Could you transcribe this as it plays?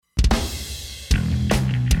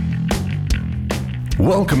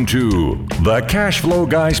Welcome to the Cash Flow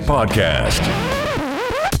Guys podcast.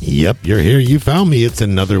 Yep, you're here. You found me. It's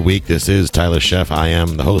another week. This is Tyler Sheff. I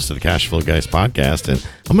am the host of the Cash Flow Guys podcast, and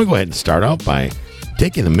I'm going to go ahead and start out by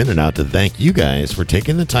taking a minute out to thank you guys for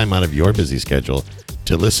taking the time out of your busy schedule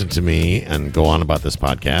to listen to me and go on about this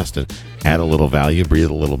podcast and add a little value, breathe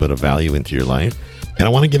a little bit of value into your life. And I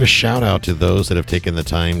want to give a shout out to those that have taken the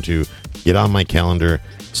time to get on my calendar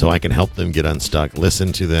so I can help them get unstuck,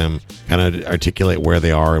 listen to them, kind of articulate where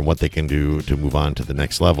they are and what they can do to move on to the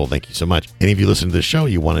next level. Thank you so much. And if you listen to the show,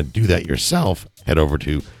 you want to do that yourself, head over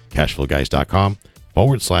to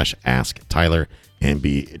cashflowguys.com/ask Tyler and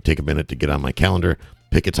take a minute to get on my calendar.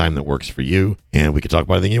 Pick a time that works for you, and we can talk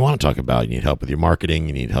about anything you want to talk about. You need help with your marketing.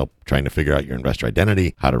 You need help trying to figure out your investor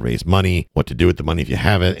identity, how to raise money, what to do with the money if you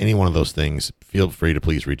have it. Any one of those things, feel free to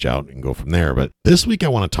please reach out and go from there. But this week I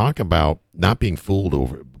want to talk about not being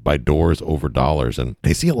fooled by doors over dollars. And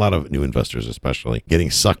I see a lot of new investors especially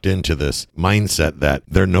getting sucked into this mindset that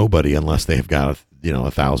they're nobody unless they've got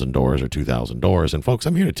 $1,000 or $2,000. And folks,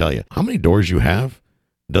 I'm here to tell you, how many doors you have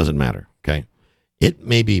doesn't matter, okay? It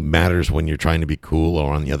maybe matters when you're trying to be cool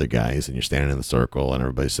or on the other guys and you're standing in the circle and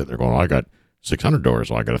everybody's sitting there going, I got 600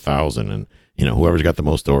 doors, I got 1,000. And, whoever's got the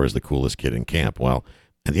most doors, the coolest kid in camp. Well,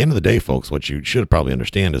 at the end of the day, folks, what you should probably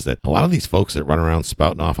understand is that a lot of these folks that run around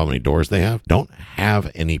spouting off how many doors they have don't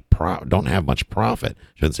have much profit.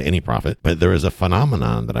 Shouldn't say any profit, but there is a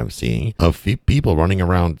phenomenon that I'm seeing of people running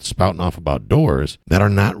around spouting off about doors that are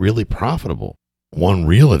not really profitable. One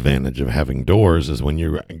real advantage of having doors is when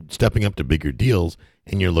you're stepping up to bigger deals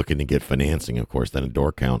and you're looking to get financing, of course, then a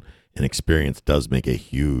door count and experience does make a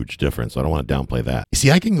huge difference. So I don't want to downplay that. You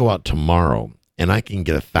see, I can go out tomorrow and I can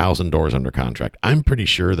get 1,000 doors under contract. I'm pretty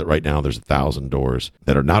sure that right now there's 1,000 doors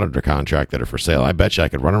that are not under contract that are for sale. I bet you I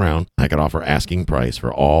could run around, I could offer asking price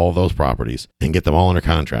for all those properties and get them all under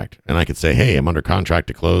contract. And I could say, hey, I'm under contract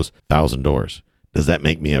to close 1,000 doors. Does that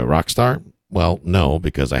make me a rock star? Well, no,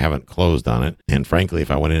 because I haven't closed on it. And frankly,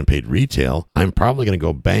 if I went in and paid retail, I'm probably going to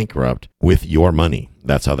go bankrupt with your money.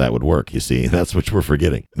 That's how that would work, you see. That's what we're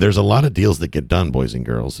forgetting. There's a lot of deals that get done, boys and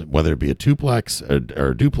girls, whether it be a duplex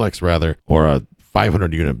or duplex rather, or a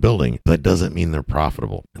 500-unit building. That doesn't mean they're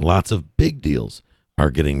profitable. Lots of big deals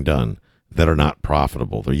are getting done that are not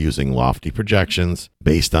profitable. They're using lofty projections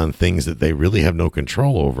based on things that they really have no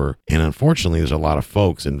control over. And unfortunately, there's a lot of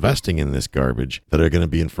folks investing in this garbage that are going to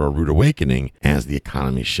be in for a rude awakening as the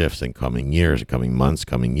economy shifts in coming years, coming months,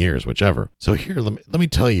 coming years, whichever. So here, let me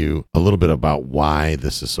tell you a little bit about why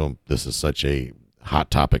this is such a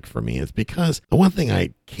hot topic for me. It's because the one thing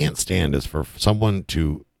I can't stand is for someone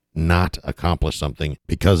to not accomplish something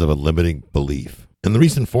because of a limiting belief. And the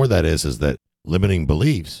reason for that is that limiting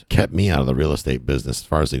beliefs kept me out of the real estate business as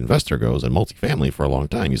far as the investor goes and multifamily for a long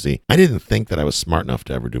time. You see, I didn't think that I was smart enough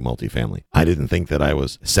to ever do multifamily. I didn't think that I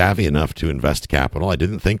was savvy enough to invest capital. I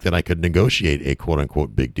didn't think that I could negotiate a quote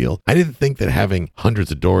unquote big deal. I didn't think that having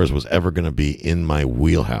hundreds of doors was ever going to be in my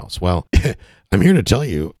wheelhouse. Well, I'm here to tell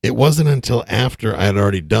you, it wasn't until after I had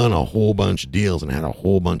already done a whole bunch of deals and had a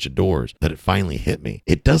whole bunch of doors that it finally hit me.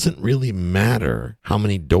 It doesn't really matter how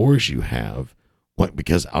many doors you have.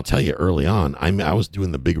 Because I'll tell you early on, I was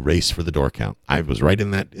doing the big race for the door count. I was right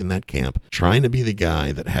in that camp, trying to be the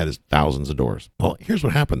guy that had his thousands of doors. Well, here's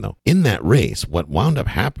what happened though. In that race, what wound up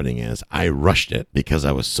happening is I rushed it because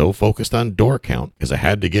I was so focused on door count because I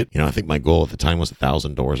had to get, I think my goal at the time was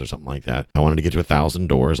 1,000 doors or something like that. I wanted to get to 1,000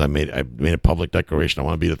 doors. I made a public declaration. I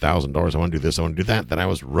want to be 1,000 doors. I want to do this. I want to do that. That I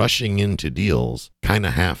was rushing into deals, kind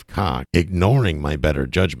of half-cocked, ignoring my better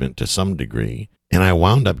judgment to some degree. And I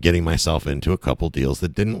wound up getting myself into a couple deals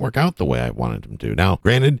that didn't work out the way I wanted them to. Now,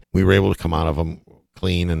 granted, we were able to come out of them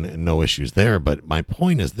clean and no issues there. But my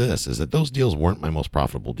point is that those deals weren't my most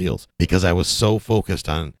profitable deals because I was so focused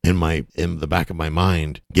on, in the back of my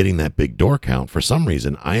mind, getting that big door count. For some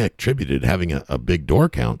reason, I attributed having a big door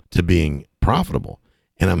count to being profitable.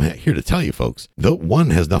 And I'm here to tell you, folks, that one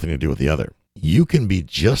has nothing to do with the other. You can be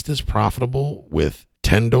just as profitable with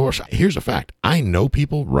 10 doors. Here's a fact. I know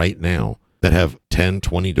people right now that have 10,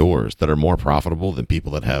 20 doors that are more profitable than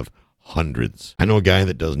people that have hundreds. I know a guy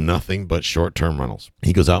that does nothing but short-term rentals.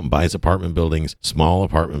 He goes out and buys apartment buildings, small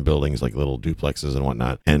apartment buildings, like little duplexes and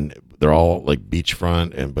whatnot. And they're all like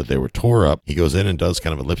beachfront, but they were tore up. He goes in and does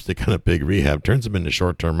kind of a lipstick kind of big rehab, turns them into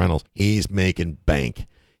short-term rentals. He's making bank.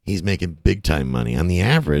 He's making big time money. On the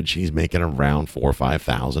average, he's making around $4,000 or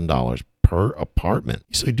 $5,000 per apartment.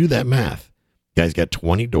 So you do that math. Guy's got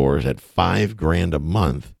 20 doors at $5,000 a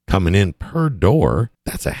month coming in per door.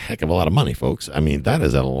 That's a heck of a lot of money, folks. I mean, that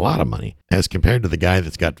is a lot of money as compared to the guy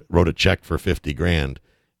that's wrote a check for $50,000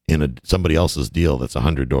 in somebody else's deal that's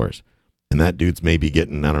 100 doors. And that dude's maybe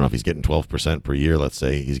getting, I don't know if he's getting 12% per year. Let's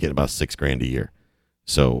say he's getting about $6,000 a year.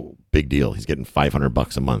 So big deal. He's getting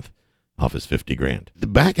 $500 a month off his 50 grand. The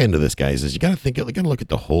back end of this, guys, is you got to look at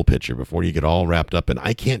the whole picture before you get all wrapped up. And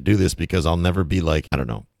I can't do this because I'll never be like, I don't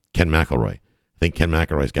know, Ken McElroy. I think Ken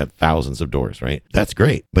McElroy's got thousands of doors, right? That's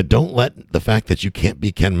great. But don't let the fact that you can't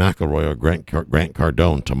be Ken McElroy or Grant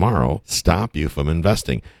Cardone tomorrow stop you from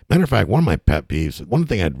investing. Matter of fact, one of my pet peeves, one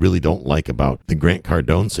thing I really don't like about the Grant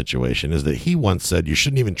Cardone situation is that he once said you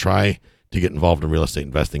shouldn't even try to get involved in real estate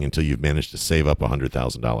investing until you've managed to save up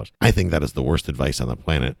 $100,000. I think that is the worst advice on the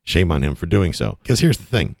planet. Shame on him for doing so. Because here's the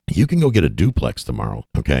thing. You can go get a duplex tomorrow,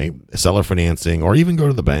 okay? Seller financing, or even go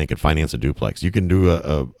to the bank and finance a duplex. You can do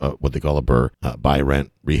a what they call a BRRRR, buy,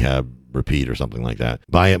 rent, rehab, repeat, or something like that.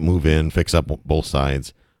 Buy it, move in, fix up both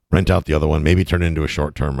sides, rent out the other one, maybe turn it into a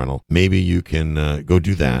short-term rental. Maybe you can go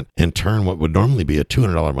do that and turn what would normally be a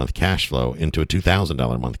 $200 a month cash flow into a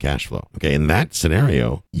 $2,000 a month cash flow. Okay, in that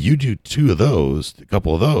scenario, you do a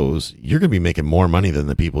couple of those, you're going to be making more money than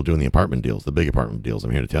the people doing the apartment deals, the big apartment deals,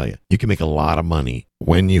 I'm here to tell you. You can make a lot of money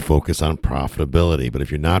when you focus on profitability. But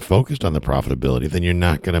if you're not focused on the profitability, then you're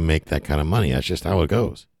not going to make that kind of money. That's just how it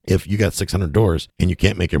goes. If you got 600 doors and you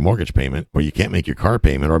can't make your mortgage payment, or you can't make your car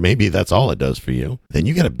payment, or maybe that's all it does for you, then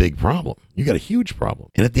you got a big problem. You got a huge problem.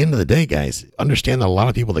 And at the end of the day, guys, understand that a lot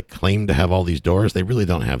of people that claim to have all these doors, they really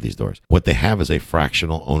don't have these doors. What they have is a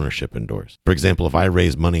fractional ownership in doors. For example, if I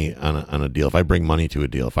raise money on a deal, if I bring money to a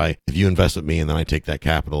deal, if you invest with me and then I take that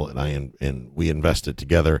capital and we invest it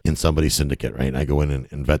together in somebody's syndicate, right? I go in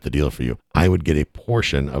and vet the deal for you. I would get a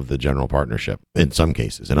portion of the general partnership in some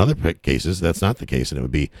cases. In other cases, that's not the case, and it would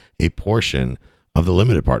be a portion of the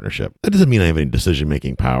limited partnership. That doesn't mean I have any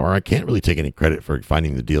decision-making power. I can't really take any credit for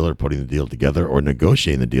finding the deal or putting the deal together or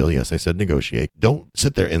negotiating the deal. Yes, I said negotiate. Don't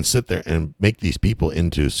sit there and make these people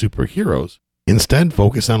into superheroes. Instead,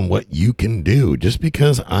 focus on what you can do. Just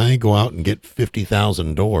because I go out and get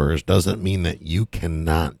 50,000 doors doesn't mean that you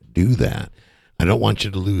cannot do that. I don't want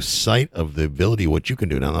you to lose sight of the ability of what you can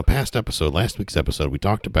do. Now, in the last week's episode, we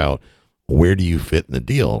talked about where do you fit in the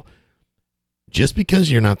deal. Just because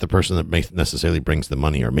you're not the person that necessarily brings the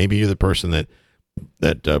money, or maybe you're the person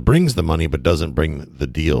that brings the money but doesn't bring the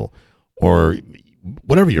deal, or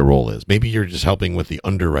whatever your role is. Maybe you're just helping with the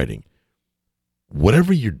underwriting.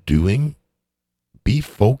 Whatever you're doing, be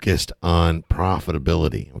focused on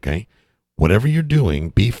profitability, okay? Whatever you're doing,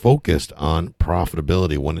 be focused on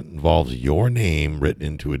profitability when it involves your name written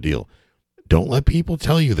into a deal. Don't let people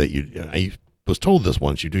tell you that I was told this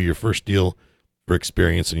once, you do your first deal for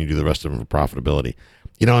experience and you do the rest of them for profitability.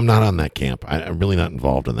 I'm not on that camp. I'm really not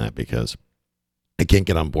involved in that because I can't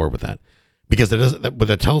get on board with that. Because what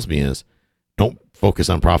that tells me is don't focus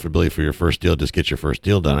on profitability for your first deal. Just get your first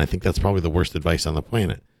deal done. I think that's probably the worst advice on the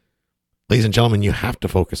planet. Ladies and gentlemen, you have to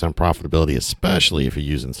focus on profitability, especially if you're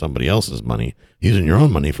using somebody else's money. Using your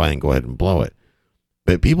own money, fine, go ahead and blow it.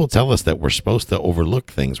 But people tell us that we're supposed to overlook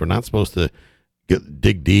things. We're not supposed to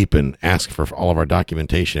dig deep and ask for all of our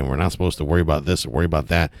documentation. We're not supposed to worry about this or worry about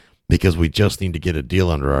that because we just need to get a deal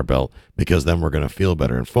under our belt because then we're going to feel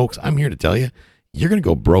better. And folks, I'm here to tell you, you're going to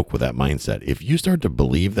go broke with that mindset. If you start to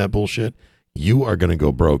believe that bullshit, you are going to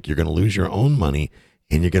go broke. You're going to lose your own money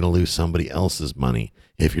and you're going to lose somebody else's money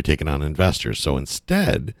if you're taking on investors. So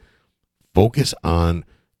instead, focus on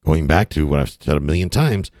going back to what I've said a million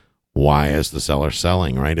times. Why is the seller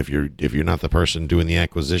selling, right? If you're not the person doing the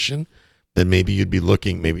acquisition, then maybe you'd be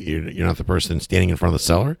looking, maybe you're not the person standing in front of the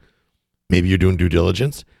seller. Maybe you're doing due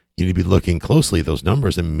diligence. You need to be looking closely at those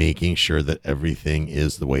numbers and making sure that everything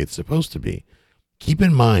is the way it's supposed to be. Keep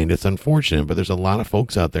in mind, it's unfortunate, but there's a lot of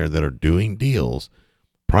folks out there that are doing deals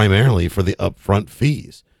primarily for the upfront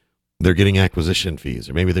fees. They're getting acquisition fees,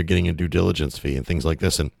 or maybe they're getting a due diligence fee and things like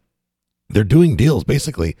this. And they're doing deals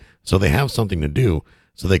basically so they have something to do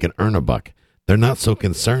so they can earn a buck. They're not so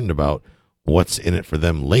concerned about what's in it for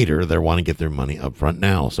them later. They want to get their money up front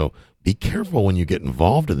now. So be careful when you get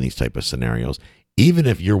involved in these type of scenarios, even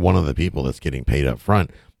if you're one of the people that's getting paid up front,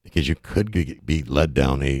 because you could be led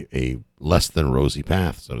down a less than rosy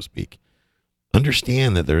path, so to speak.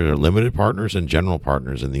 Understand that there are limited partners and general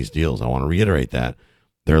partners in these deals. I want to reiterate that.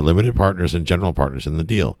 There are limited partners and general partners in the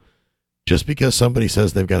deal. Just because somebody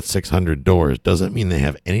says they've got 600 doors doesn't mean they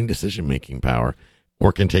have any decision-making power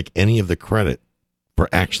or can take any of the credit for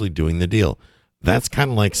actually doing the deal. That's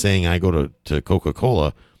kind of like saying I go to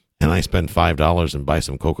Coca-Cola and I spend $5 and buy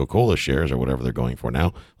some Coca-Cola shares or whatever they're going for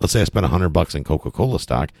now. Let's say I spend $100 in Coca-Cola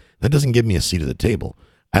stock. That doesn't give me a seat at the table.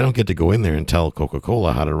 I don't get to go in there and tell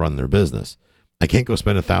Coca-Cola how to run their business. I can't go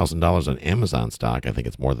spend $1,000 on Amazon stock. I think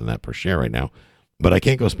it's more than that per share right now. But I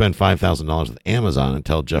can't go spend $5,000 with Amazon and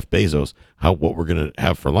tell Jeff Bezos what we're going to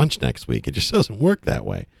have for lunch next week. It just doesn't work that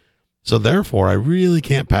way. So therefore, I really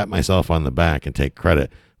can't pat myself on the back and take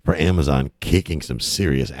credit for Amazon kicking some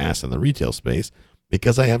serious ass in the retail space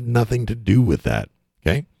because I have nothing to do with that.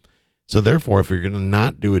 Okay. So therefore, if you're going to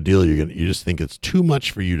not do a deal, you just think it's too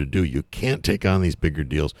much for you to do. You can't take on these bigger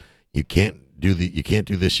deals. You can't do you can't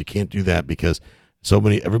do this. You can't do that because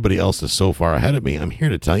everybody else is so far ahead of me. I'm here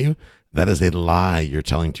to tell you that is a lie you're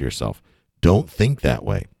telling to yourself. Don't think that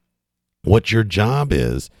way. What your job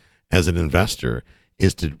is as an investor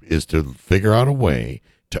is to figure out a way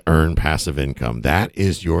to earn passive income. That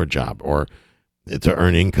is your job, or to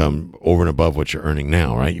earn income over and above what you're earning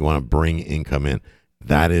now, right? You want to bring income in.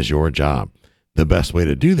 That is your job. The best way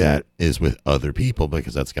to do that is with other people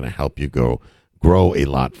because that's going to help you grow a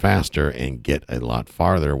lot faster and get a lot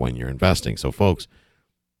farther when you're investing. So folks,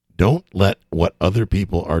 don't let what other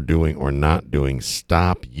people are doing or not doing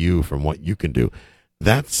stop you from what you can do.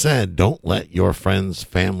 That said, don't let your friends,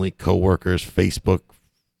 family, coworkers, Facebook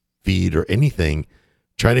feed, or anything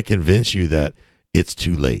try to convince you that it's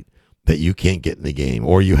too late, that you can't get in the game,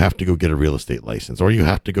 or you have to go get a real estate license, or you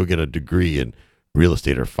have to go get a degree in real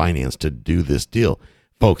estate or finance to do this deal.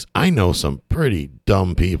 Folks, I know some pretty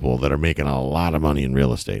dumb people that are making a lot of money in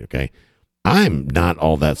real estate, okay? I'm not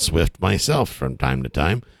all that swift myself from time to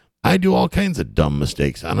time. I do all kinds of dumb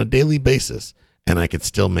mistakes on a daily basis, and I could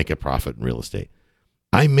still make a profit in real estate.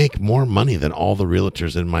 I make more money than all the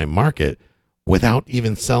realtors in my market without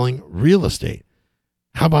even selling real estate.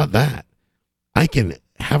 How about that? I can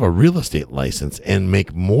have a real estate license and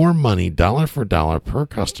make more money dollar for dollar per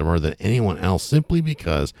customer than anyone else simply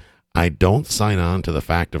because I don't sign on to the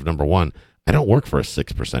fact of, number one, I don't work for a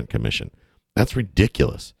 6% commission. That's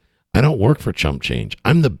ridiculous. I don't work for chump change.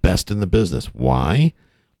 I'm the best in the business. Why?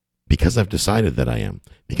 Because I've decided that I am.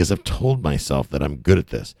 Because I've told myself that I'm good at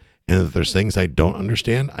this. And if there's things I don't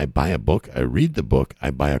understand, I buy a book, I read the book,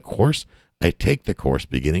 I buy a course, I take the course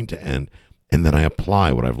beginning to end, and then I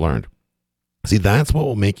apply what I've learned. See, that's what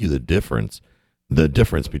will make you the difference. The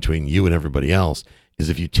difference between you and everybody else is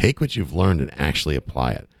if you take what you've learned and actually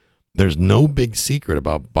apply it. There's no big secret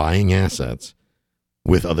about buying assets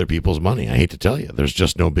with other people's money. I hate to tell you, there's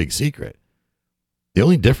just no big secret. The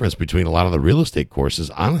only difference between a lot of the real estate courses,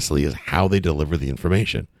 honestly, is how they deliver the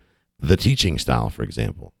information. The teaching style, for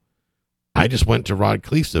example. I just went to Rod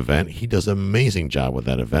Khleif's event. He does an amazing job with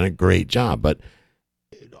that event, a great job. But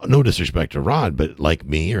no disrespect to Rod, but like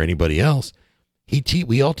me or anybody else,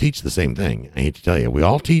 we all teach the same thing. I hate to tell you, we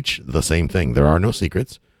all teach the same thing. There are no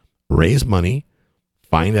secrets. Raise money,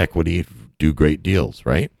 find equity, do great deals,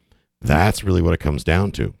 right? That's really what it comes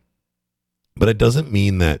down to. But it doesn't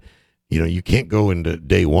mean that, you can't go into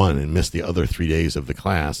day one and miss the other 3 days of the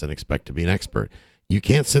class and expect to be an expert. You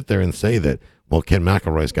can't sit there and say that, well, Ken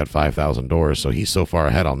McElroy's got 5,000 doors, so he's so far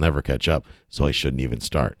ahead, I'll never catch up, so I shouldn't even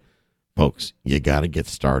start. Folks, you got to get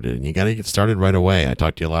started, and you got to get started right away. I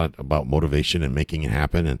talked to you a lot about motivation and making it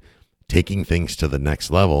happen and taking things to the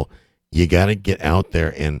next level. You got to get out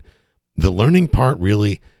there, and the learning part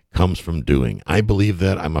really comes from doing. I believe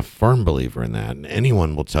that. I'm a firm believer in that, and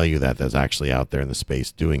anyone will tell you that that's actually out there in the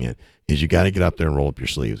space doing it, is you got to get out there and roll up your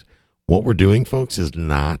sleeves. What we're doing, folks, is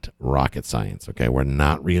not rocket science, okay? We're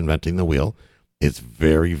not reinventing the wheel. It's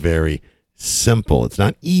very, very simple. It's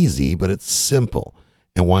not easy, but it's simple.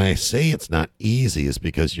 And why I say it's not easy is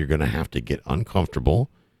because you're going to have to get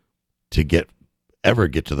uncomfortable to ever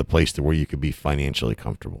get to the place to where you could be financially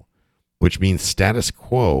comfortable, which means status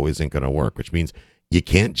quo isn't going to work, which means you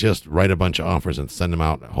can't just write a bunch of offers and send them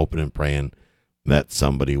out hoping and praying that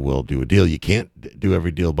somebody will do a deal. You can't do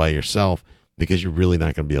every deal by yourself because you're really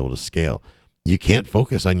not going to be able to scale. You can't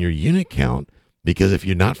focus on your unit count because if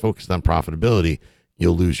you're not focused on profitability,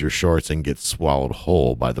 you'll lose your shorts and get swallowed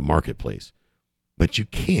whole by the marketplace. But you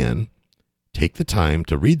can take the time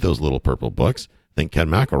to read those little purple books. I think Ken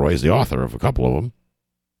McElroy is the author of a couple of them,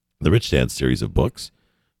 the Rich Dad series of books.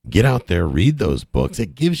 Get out there, read those books.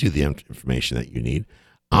 It gives you the information that you need.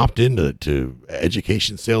 Opt into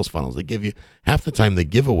education sales funnels. They give you half the time the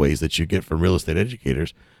giveaways that you get from real estate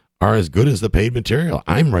educators are as good as the paid material.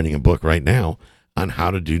 I'm writing a book right now on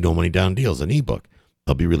how to do no money down deals, an ebook.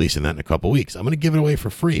 I'll be releasing that in a couple weeks. I'm going to give it away for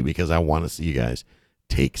free because I want to see you guys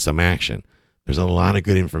take some action. There's a lot of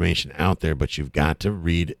good information out there, but you've got to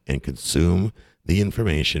read and consume the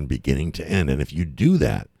information beginning to end. And if you do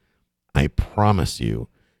that, I promise you,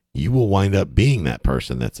 you will wind up being that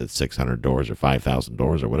person that's at 600 doors or 5,000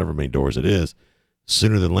 doors or whatever many doors it is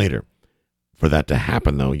sooner than later. For that to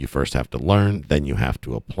happen, though, you first have to learn, then you have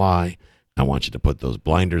to apply. I want you to put those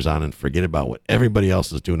blinders on and forget about what everybody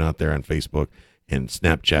else is doing out there on Facebook and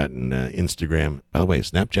Snapchat and Instagram. By the way,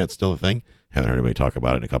 is Snapchat still a thing? Haven't heard anybody talk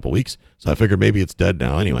about it in a couple weeks, so I figured maybe it's dead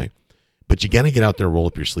now anyway. But you got to get out there, roll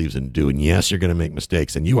up your sleeves and do. And yes, you're going to make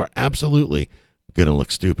mistakes, and you are absolutely going to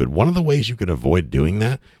look stupid. One of the ways you can avoid doing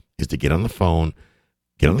that is to get on the phone,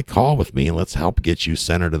 get on the call with me, and let's help get you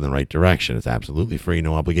centered in the right direction. It's absolutely free,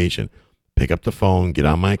 no obligation. Pick up the phone, get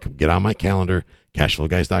on my calendar,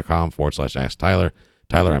 cashflowguys.com/ask Tyler.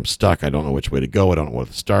 Tyler, I'm stuck. I don't know which way to go. I don't know where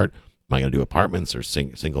to start. Am I going to do apartments or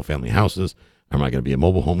single family houses? Or am I going to be a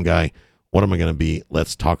mobile home guy? What am I going to be?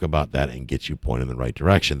 Let's talk about that and get you pointed in the right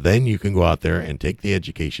direction. Then you can go out there and take the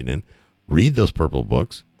education in, read those purple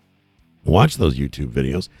books, watch those YouTube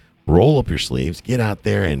videos, roll up your sleeves, get out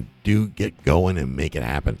there and get going and make it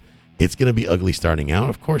happen. It's going to be ugly starting out.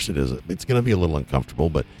 Of course it is. It's going to be a little uncomfortable,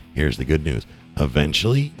 but here's the good news.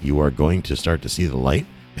 Eventually, you are going to start to see the light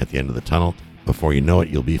at the end of the tunnel. Before you know it,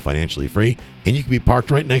 you'll be financially free, and you can be parked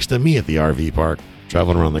right next to me at the RV park,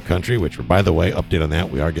 traveling around the country, which, by the way, update on that,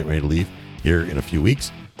 we are getting ready to leave here in a few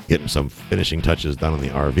weeks, getting some finishing touches done on the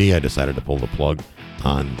RV. I decided to pull the plug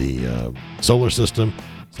on the solar system,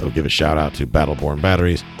 so give a shout out to Battleborn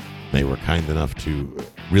Batteries. They were kind enough to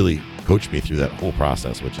really coach me through that whole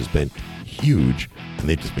process, which has been huge, and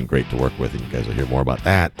they've just been great to work with, and you guys will hear more about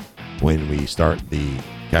that when we start the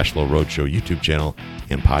Cashflow Roadshow YouTube channel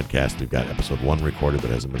and podcast. We've got episode 1 recorded but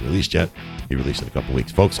hasn't been released yet. Be released in a couple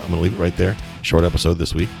weeks. Folks, I'm going to leave it right there. Short episode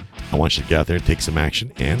this week. I want you to get out there, take some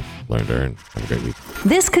action, and learn to earn. Have a great week.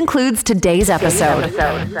 This concludes today's episode.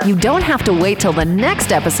 You don't have to wait till the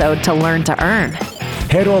next episode to learn to earn.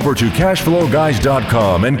 Head over to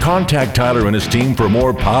cashflowguys.com and contact Tyler and his team for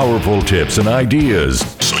more powerful tips and ideas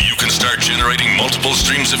so you can start generating multiple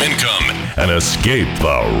streams of income and escape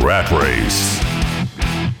the rat race.